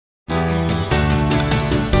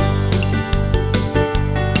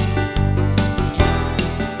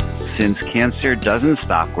since cancer doesn't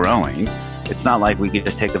stop growing, it's not like we could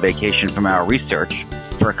just take a vacation from our research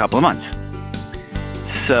for a couple of months.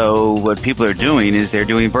 So what people are doing is they're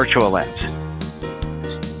doing virtual labs.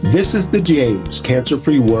 This is the James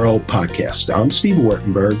Cancer-Free World podcast. I'm Steve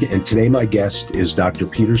Wartenberg, and today my guest is Dr.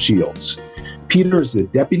 Peter Shields. Peter is the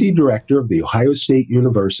Deputy Director of the Ohio State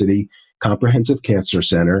University Comprehensive Cancer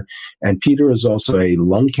Center, and Peter is also a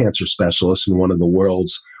lung cancer specialist and one of the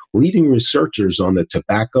world's leading researchers on the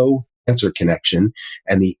tobacco-cancer connection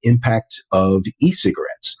and the impact of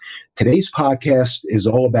e-cigarettes. Today's podcast is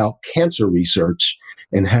all about cancer research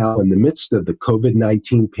and how, in the midst of the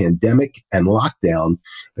COVID-19 pandemic and lockdown,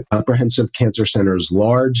 the Comprehensive Cancer Center's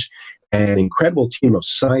large and incredible team of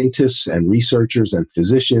scientists and researchers and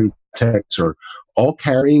physicians, techs are all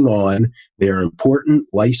carrying on their important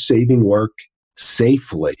life-saving work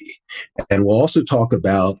safely. And we'll also talk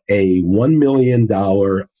about a $1 million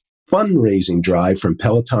fundraising drive from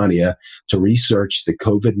Pelotonia to research the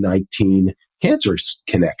COVID-19 cancer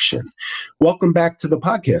connection. Welcome back to the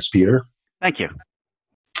podcast, Peter. Thank you.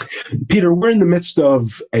 Peter, we're in the midst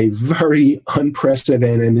of a very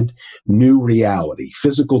unprecedented new reality.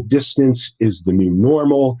 Physical distance is the new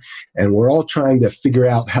normal, and we're all trying to figure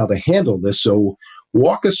out how to handle this. So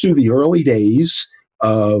walk us through the early days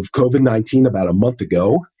of COVID-19 about a month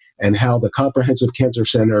ago and how the Comprehensive Cancer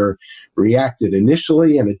Center reacted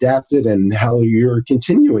initially and adapted, and how you're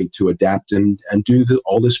continuing to adapt and do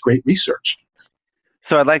all this great research.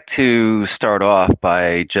 So I'd like to start off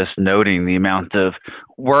by just noting the amount of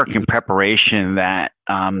work and preparation that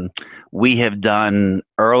we have done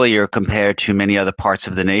earlier compared to many other parts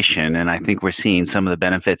of the nation. And I think we're seeing some of the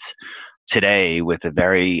benefits today with a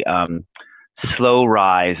very slow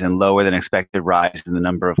rise and lower than expected rise in the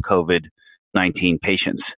number of COVID-19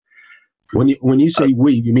 patients. When you say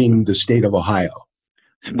we, you mean the state of Ohio?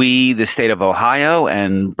 We, the state of Ohio,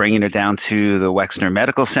 and bringing it down to the Wexner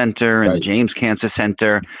Medical Center and the James Cancer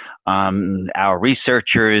Center, our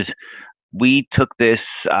researchers, we took this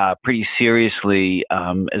pretty seriously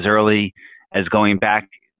as early as going back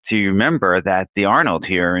to remember that the Arnold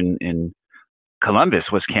here in Columbus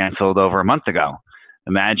was canceled over a month ago.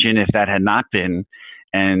 Imagine if that had not been,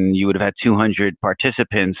 and you would have had 200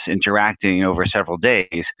 participants interacting over several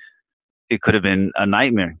days. It could have been a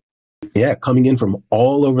nightmare. Yeah, coming in from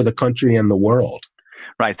all over the country and the world.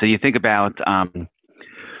 Right. So you think about,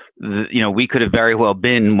 we could have very well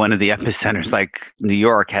been one of the epicenters like New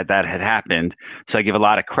York had that had happened. So I give a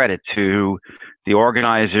lot of credit to the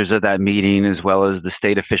organizers of that meeting, as well as the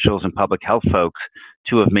state officials and public health folks,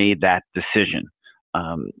 to have made that decision.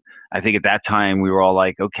 I think at that time we were all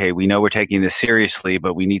like, okay, we know we're taking this seriously,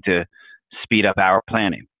 but we need to speed up our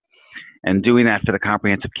planning. And doing that for the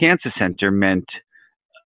Comprehensive Cancer Center meant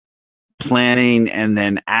planning and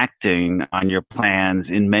then acting on your plans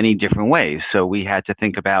in many different ways. So we had to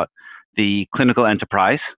think about the clinical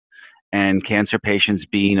enterprise and cancer patients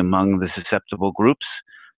being among the susceptible groups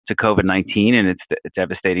to COVID-19 and its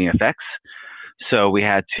devastating effects. So we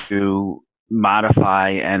had to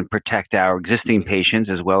modify and protect our existing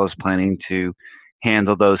patients, as well as planning to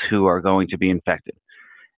handle those who are going to be infected.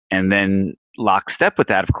 And then lockstep with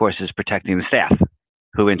that, of course, is protecting the staff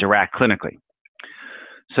who interact clinically.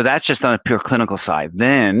 So that's just on a pure clinical side.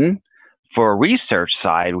 Then for a research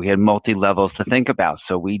side, we had multi-levels to think about.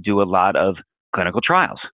 So we do a lot of clinical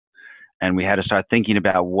trials. And we had to start thinking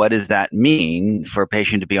about, what does that mean for a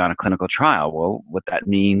patient to be on a clinical trial? Well, what that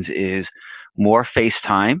means is more face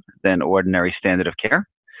time than ordinary standard of care.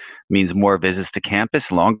 It means more visits to campus,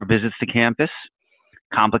 longer visits to campus,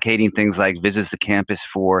 complicating things like visits to campus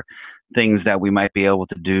for things that we might be able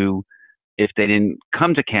to do if they didn't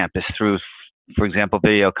come to campus through, for example,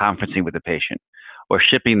 video conferencing with the patient, or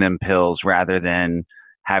shipping them pills rather than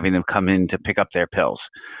having them come in to pick up their pills.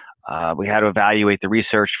 We had to evaluate the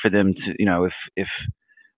research for them to, if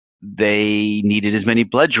they needed as many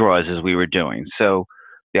blood draws as we were doing. So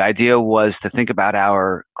the idea was to think about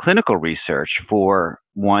our clinical research for,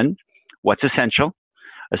 one, what's essential.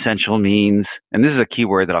 Essential means, and this is a key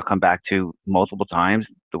word that I'll come back to multiple times,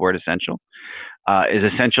 the word essential, is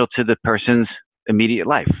essential to the person's immediate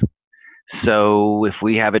life. So if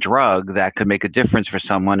we have a drug that could make a difference for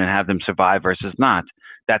someone and have them survive versus not,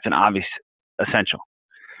 that's an obvious essential.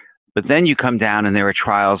 But then you come down and there are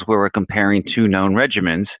trials where we're comparing two known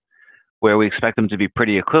regimens where we expect them to be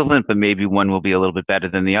pretty equivalent, but maybe one will be a little bit better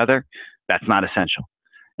than the other. That's not essential.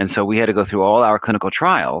 And so we had to go through all our clinical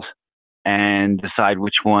trials and decide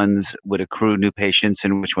which ones would accrue new patients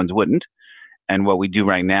and which ones wouldn't. And what we do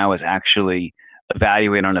right now is actually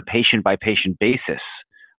evaluate on a patient-by-patient basis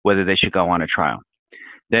whether they should go on a trial.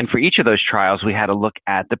 Then for each of those trials, we had to look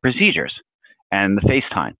at the procedures and the face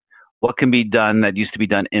time. what can be done that used to be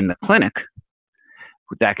done in the clinic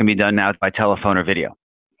that can be done now by telephone or video.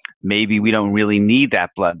 Maybe we don't really need that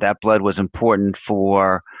blood. That blood was important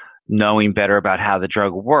for knowing better about how the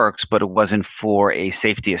drug works, but it wasn't for a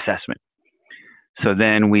safety assessment. So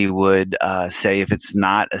then we would say if it's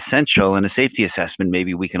not essential in a safety assessment,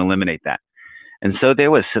 maybe we can eliminate that. And so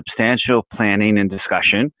there was substantial planning and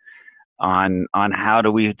discussion on how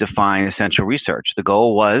do we define essential research. The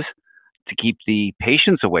goal was to keep the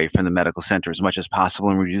patients away from the medical center as much as possible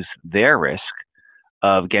and reduce their risk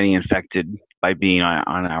of getting infected by being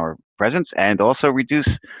on our presence, and also reduce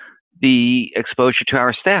the exposure to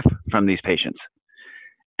our staff from these patients.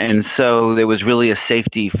 And so there was really a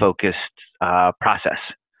safety-focused process.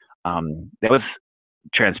 That was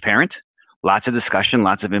transparent, lots of discussion,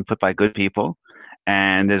 lots of input by good people.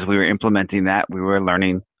 And as we were implementing that, we were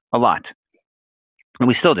learning a lot. And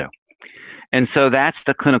we still do. And so that's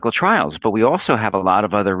the clinical trials. But we also have a lot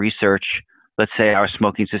of other research, let's say our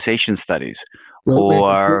smoking cessation studies.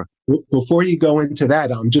 Well, before you go into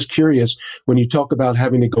that, I'm just curious, when you talk about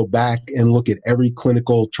having to go back and look at every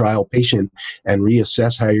clinical trial patient and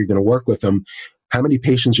reassess how you're going to work with them, how many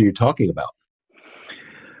patients are you talking about?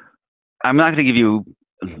 I'm not going to give you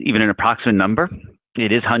even an approximate number.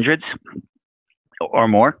 It is hundreds or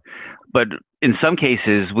more. But in some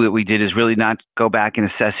cases, what we did is really not go back and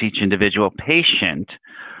assess each individual patient,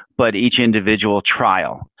 but each individual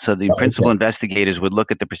trial. So the principal investigators would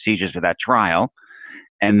look at the procedures of that trial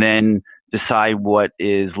and then decide what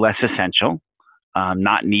is less essential,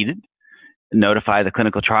 not needed, notify the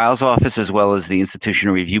clinical trials office as well as the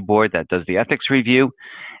institutional review board that does the ethics review.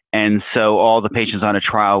 And so all the patients on a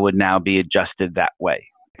trial would now be adjusted that way.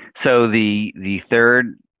 So the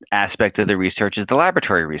third aspect of the research is the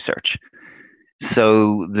laboratory research.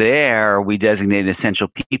 So there we designated essential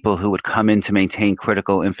people who would come in to maintain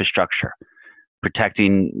critical infrastructure,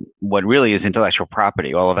 protecting what really is intellectual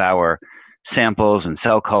property, all of our samples and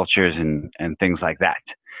cell cultures and things like that.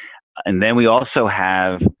 And then we also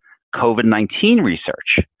have COVID-19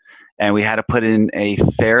 research, and we had to put in a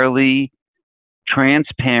fairly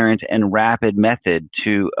transparent and rapid method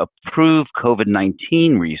to approve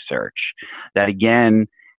COVID-19 research that, again,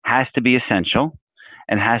 has to be essential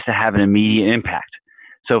and has to have an immediate impact.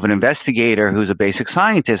 So if an investigator who's a basic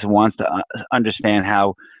scientist wants to understand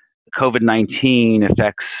how COVID-19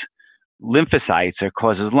 affects lymphocytes or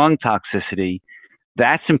causes lung toxicity,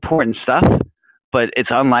 that's important stuff, but it's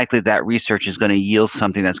unlikely that research is going to yield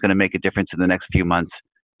something that's going to make a difference in the next few months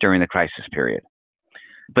during the crisis period.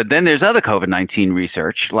 But then there's other COVID-19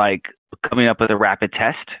 research, like coming up with a rapid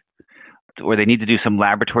test, where they need to do some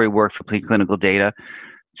laboratory work for preclinical data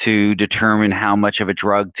to determine how much of a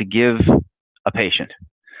drug to give a patient.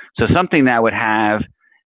 So something that would have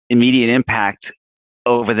immediate impact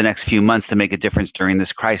over the next few months to make a difference during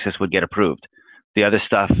this crisis would get approved. The other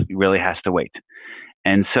stuff really has to wait.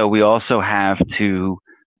 And so we also have to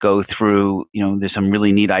go through, there's some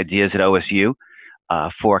really neat ideas at OSU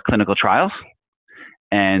for clinical trials,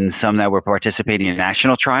 and some that we're participating in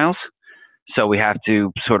national trials. So we have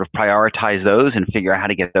to sort of prioritize those and figure out how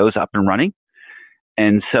to get those up and running.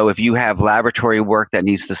 And so if you have laboratory work that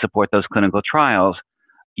needs to support those clinical trials,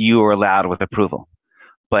 you are allowed with approval.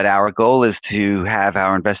 But our goal is to have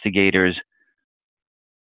our investigators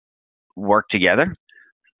work together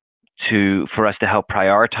for us to help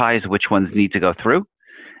prioritize which ones need to go through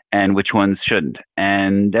and which ones shouldn't.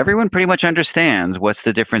 And everyone pretty much understands what's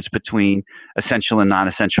the difference between essential and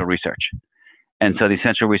non-essential research. And so the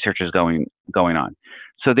essential research is going on.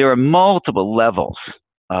 So there are multiple levels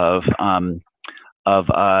of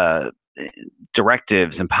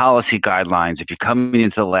directives and policy guidelines. If you're coming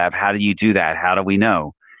into the lab, how do you do that? How do we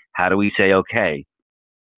know? How do we say, okay,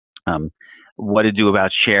 what to do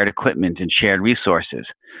about shared equipment and shared resources?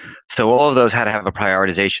 So all of those had to have a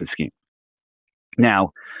prioritization scheme.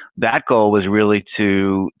 Now, that goal was really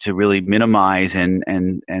to really minimize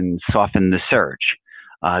and soften the surge.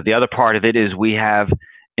 The other part of it is we have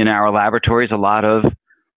in our laboratories a lot of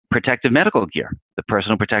protective medical gear, the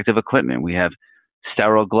personal protective equipment. We have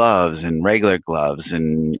sterile gloves and regular gloves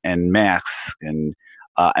and masks and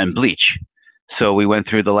bleach. So we went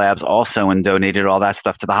through the labs also and donated all that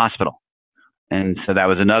stuff to the hospital. And so that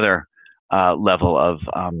was another level of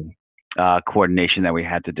coordination that we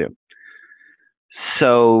had to do.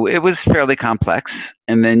 So it was fairly complex.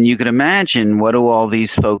 And then you can imagine, what do all these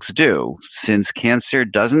folks do? Since cancer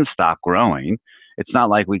doesn't stop growing, it's not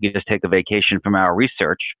like we could just take a vacation from our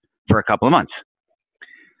research for a couple of months.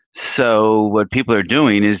 So what people are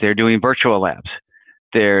doing is they're doing virtual labs.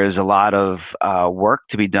 There's a lot of work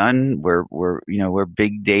to be done. We're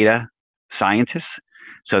big data scientists.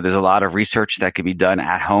 So there's a lot of research that can be done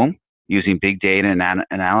at home using big data and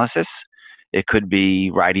analysis. It could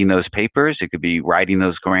be writing those papers. It could be writing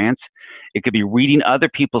those grants. It could be reading other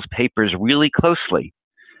people's papers really closely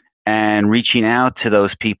and reaching out to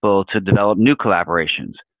those people to develop new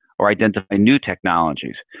collaborations or identify new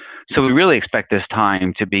technologies. So we really expect this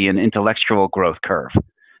time to be an intellectual growth curve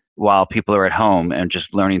while people are at home and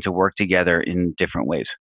just learning to work together in different ways.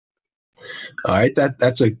 All right,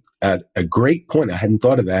 that's a great point. I hadn't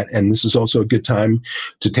thought of that, and this is also a good time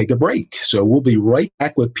to take a break. So we'll be right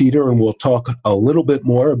back with Peter, and we'll talk a little bit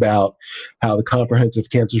more about how the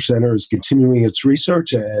Comprehensive Cancer Center is continuing its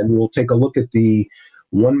research, and we'll take a look at the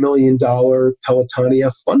 $1 million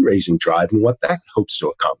Pelotonia fundraising drive and what that hopes to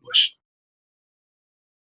accomplish.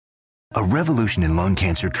 A revolution in lung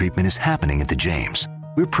cancer treatment is happening at the James.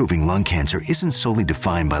 We're proving lung cancer isn't solely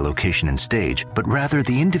defined by location and stage, but rather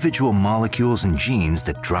the individual molecules and genes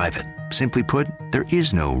that drive it. Simply put, there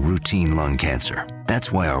is no routine lung cancer.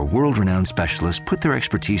 That's why our world-renowned specialists put their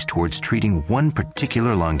expertise towards treating one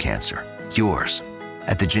particular lung cancer, yours.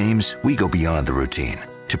 At the James, we go beyond the routine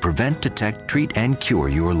to prevent, detect, treat, and cure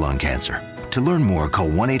your lung cancer. To learn more, call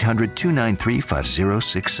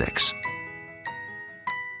 1-800-293-5066.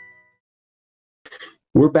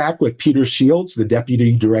 We're back with Peter Shields, the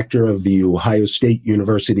Deputy Director of the Ohio State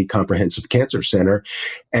University Comprehensive Cancer Center.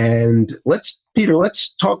 And let's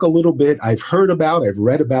talk a little bit. I've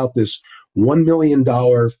read about this $1 million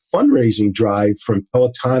fundraising drive from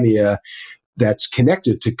Pelotonia that's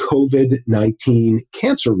connected to COVID-19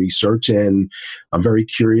 cancer research. And I'm very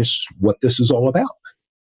curious what this is all about.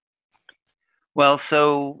 Well,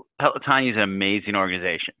 so Pelotonia is an amazing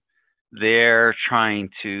organization. They're trying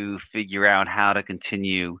to figure out how to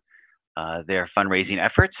continue their fundraising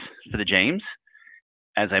efforts for the James.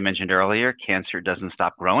 As I mentioned earlier, cancer doesn't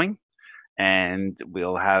stop growing, and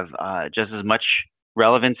we'll have just as much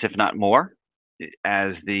relevance, if not more,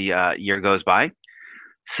 as the year goes by.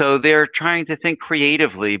 So they're trying to think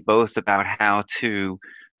creatively both about how to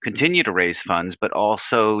continue to raise funds, but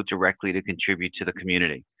also directly to contribute to the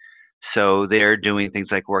community. So they're doing things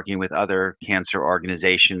like working with other cancer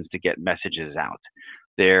organizations to get messages out.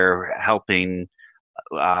 They're helping,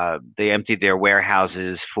 they emptied their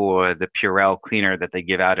warehouses for the Purell cleaner that they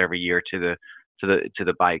give out every year to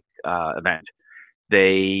the bike event.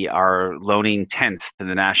 They are loaning tents to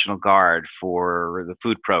the National Guard for the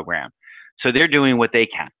food program. So they're doing what they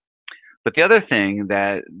can. But the other thing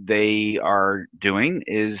that they are doing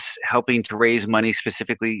is helping to raise money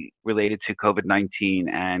specifically related to COVID-19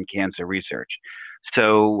 and cancer research.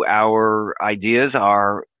 So our ideas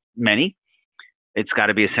are many. It's got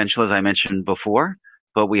to be essential, as I mentioned before,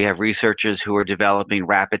 but we have researchers who are developing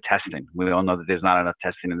rapid testing. We all know that there's not enough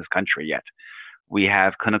testing in this country yet. We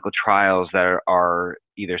have clinical trials that are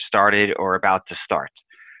either started or about to start.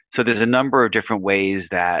 So there's a number of different ways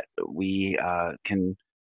that we can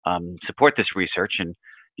support this research, and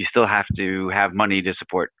you still have to have money to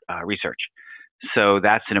support research. So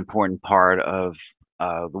that's an important part of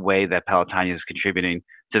the way that Pelotonia is contributing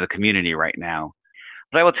to the community right now.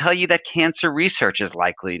 But I will tell you that cancer research is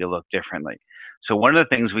likely to look differently. So one of the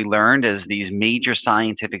things we learned as these major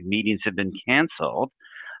scientific meetings have been canceled,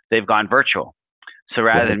 they've gone virtual. So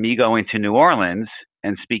rather than me going to New Orleans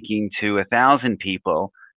and speaking to 1,000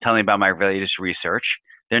 people telling about my latest research,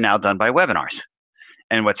 they're now done by webinars.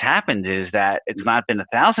 And what's happened is that it's not been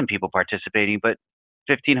 1,000 people participating, but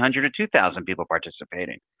 1,500 to 2,000 people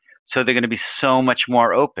participating. So they're going to be so much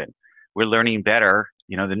more open. We're learning better.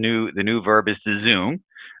 You know, the new verb is to Zoom.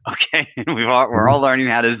 Okay, we're all learning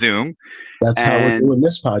how to Zoom. That's how we're doing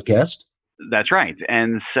this podcast. That's right.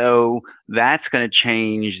 And so that's going to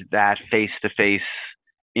change that face-to-face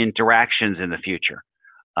interactions in the future,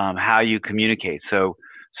 how you communicate. So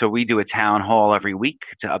we do a town hall every week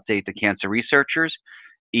to update the cancer researchers.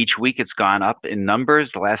 Each week it's gone up in numbers.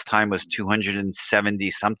 The last time was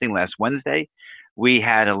 270 something last Wednesday. We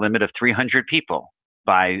had a limit of 300 people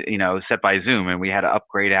set by Zoom, and we had to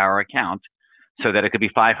upgrade our account so that it could be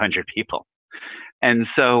 500 people. And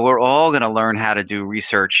so we're all going to learn how to do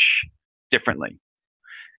research differently.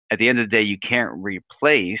 At the end of the day, you can't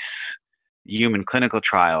replace human clinical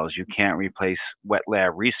trials. You can't replace wet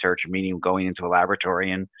lab research, meaning going into a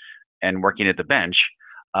laboratory and working at the bench.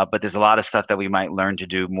 But there's a lot of stuff that we might learn to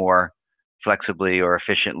do more flexibly or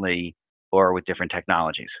efficiently or with different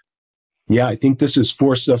technologies. Yeah, I think this has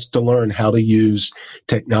forced us to learn how to use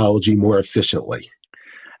technology more efficiently.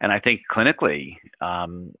 And I think clinically,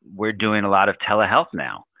 we're doing a lot of telehealth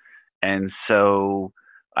now. And so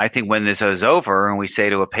I think when this is over and we say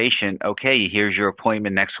to a patient, okay, here's your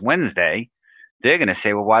appointment next Wednesday, they're going to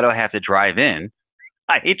say, well, why do I have to drive in?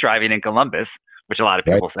 I hate driving in Columbus. which a lot of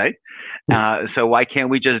people say. So why can't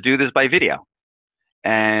we just do this by video?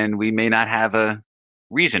 And we may not have a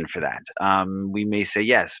reason for that. We may say,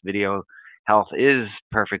 yes, video health is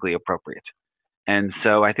perfectly appropriate. And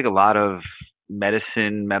so I think a lot of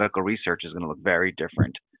medical research is going to look very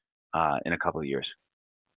different in a couple of years.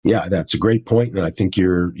 Yeah, that's a great point, and I think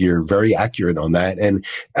you're very accurate on that. And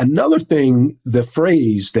another thing, the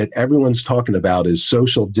phrase that everyone's talking about is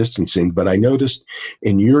social distancing, but I noticed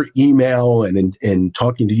in your email and in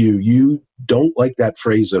talking to you, you don't like that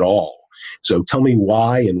phrase at all. So tell me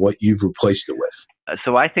why and what you've replaced it with.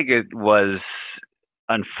 So I think it was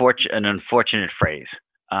an unfortunate phrase.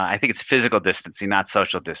 I think it's physical distancing, not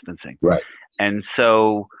social distancing. Right. And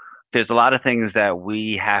so there's a lot of things that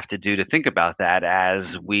we have to do to think about that as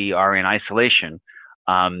we are in isolation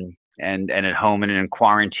and at home and in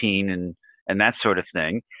quarantine and that sort of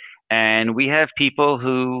thing. And we have people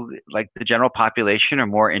who, like the general population, are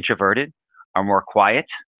more introverted, are more quiet.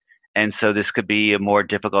 And so this could be a more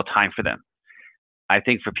difficult time for them. I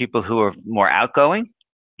think for people who are more outgoing,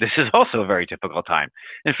 this is also a very difficult time.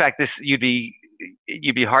 In fact, you'd be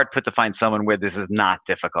hard put to find someone where this is not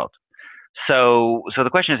difficult. So the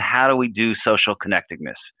question is, how do we do social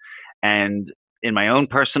connectedness? And in my own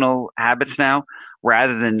personal habits now,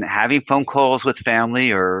 rather than having phone calls with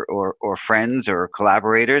family or friends or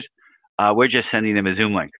collaborators, we're just sending them a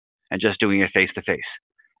Zoom link and just doing it face to face.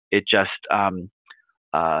 It just,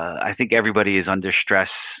 I think everybody is under stress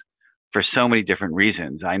for so many different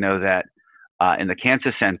reasons. I know that in the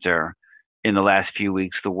cancer center in the last few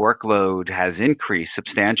weeks, the workload has increased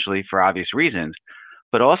substantially for obvious reasons,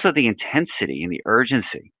 but also the intensity and the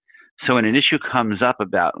urgency. So when an issue comes up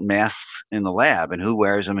about masks in the lab and who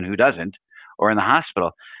wears them and who doesn't, or in the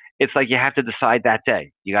hospital, it's like you have to decide that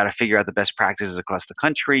day. You got to figure out the best practices across the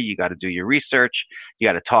country. You got to do your research. You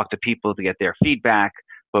got to talk to people to get their feedback,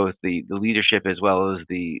 both the leadership as well as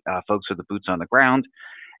the folks with the boots on the ground.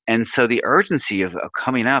 And so the urgency of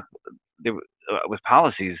coming up with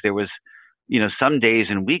policies, there was, some days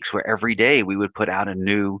and weeks where every day we would put out a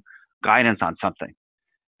new guidance on something.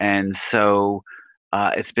 And so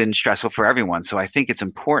it's been stressful for everyone. So I think it's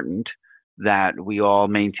important that we all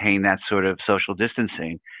maintain that sort of social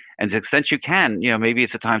distancing. And to the extent you can, maybe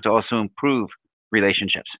it's a time to also improve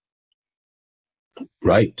relationships.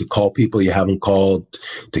 Right. To call people you haven't called,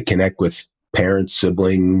 to connect with parents,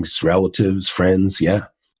 siblings, relatives, friends. Yeah.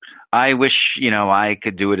 I wish, I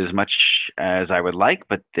could do it as much as I would like,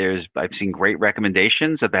 but I've seen great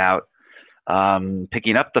recommendations about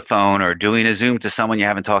picking up the phone or doing a Zoom to someone you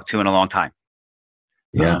haven't talked to in a long time.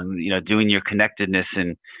 Yeah. Doing your connectedness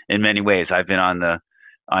in many ways. I've been on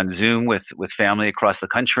Zoom with family across the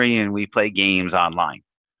country, and we play games online.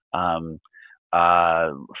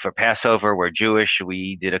 For Passover, we're Jewish.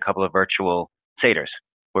 We did a couple of virtual seders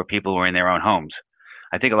where people were in their own homes.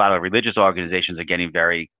 I think a lot of religious organizations are getting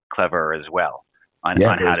very clever as well on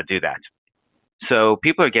how to do that. So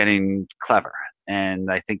people are getting clever.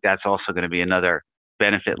 And I think that's also going to be another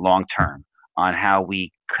benefit long-term on how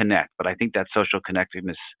we connect. But I think that social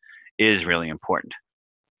connectedness is really important.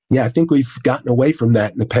 Yeah, I think we've gotten away from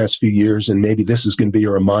that in the past few years. And maybe this is going to be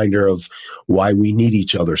a reminder of why we need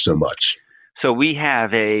each other so much. So we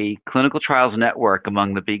have a clinical trials network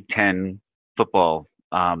among the Big Ten football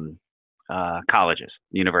colleges,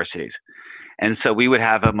 universities. And so we would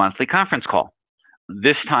have a monthly conference call.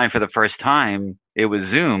 This time, for the first time, it was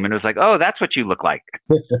Zoom, and it was like, oh, that's what you look like.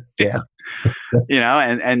 Yeah.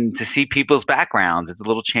 And to see people's backgrounds, it's a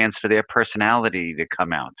little chance for their personality to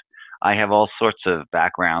come out. I have all sorts of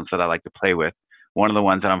backgrounds that I like to play with. One of the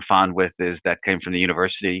ones that I'm fond with is that came from the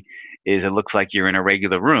university is it looks like you're in a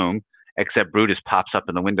regular room, except Brutus pops up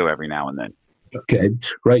in the window every now and then. Okay,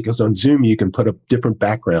 right, because on Zoom you can put up different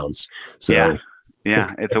backgrounds. So yeah,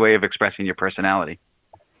 it's a way of expressing your personality.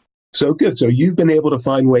 So good. So you've been able to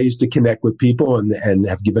find ways to connect with people and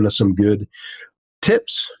have given us some good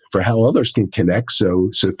tips for how others can connect. So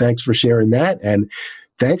thanks for sharing that. And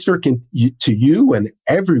thanks to you and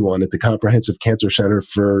everyone at the Comprehensive Cancer Center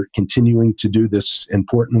for continuing to do this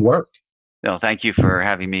important work. No, thank you for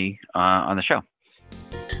having me on the show.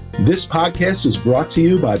 This podcast is brought to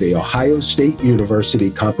you by the Ohio State University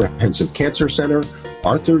Comprehensive Cancer Center,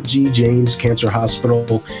 Arthur G. James Cancer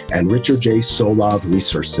Hospital, and Richard J. Solove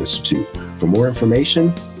Research Institute. For more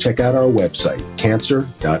information, check out our website,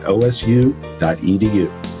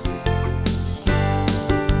 cancer.osu.edu.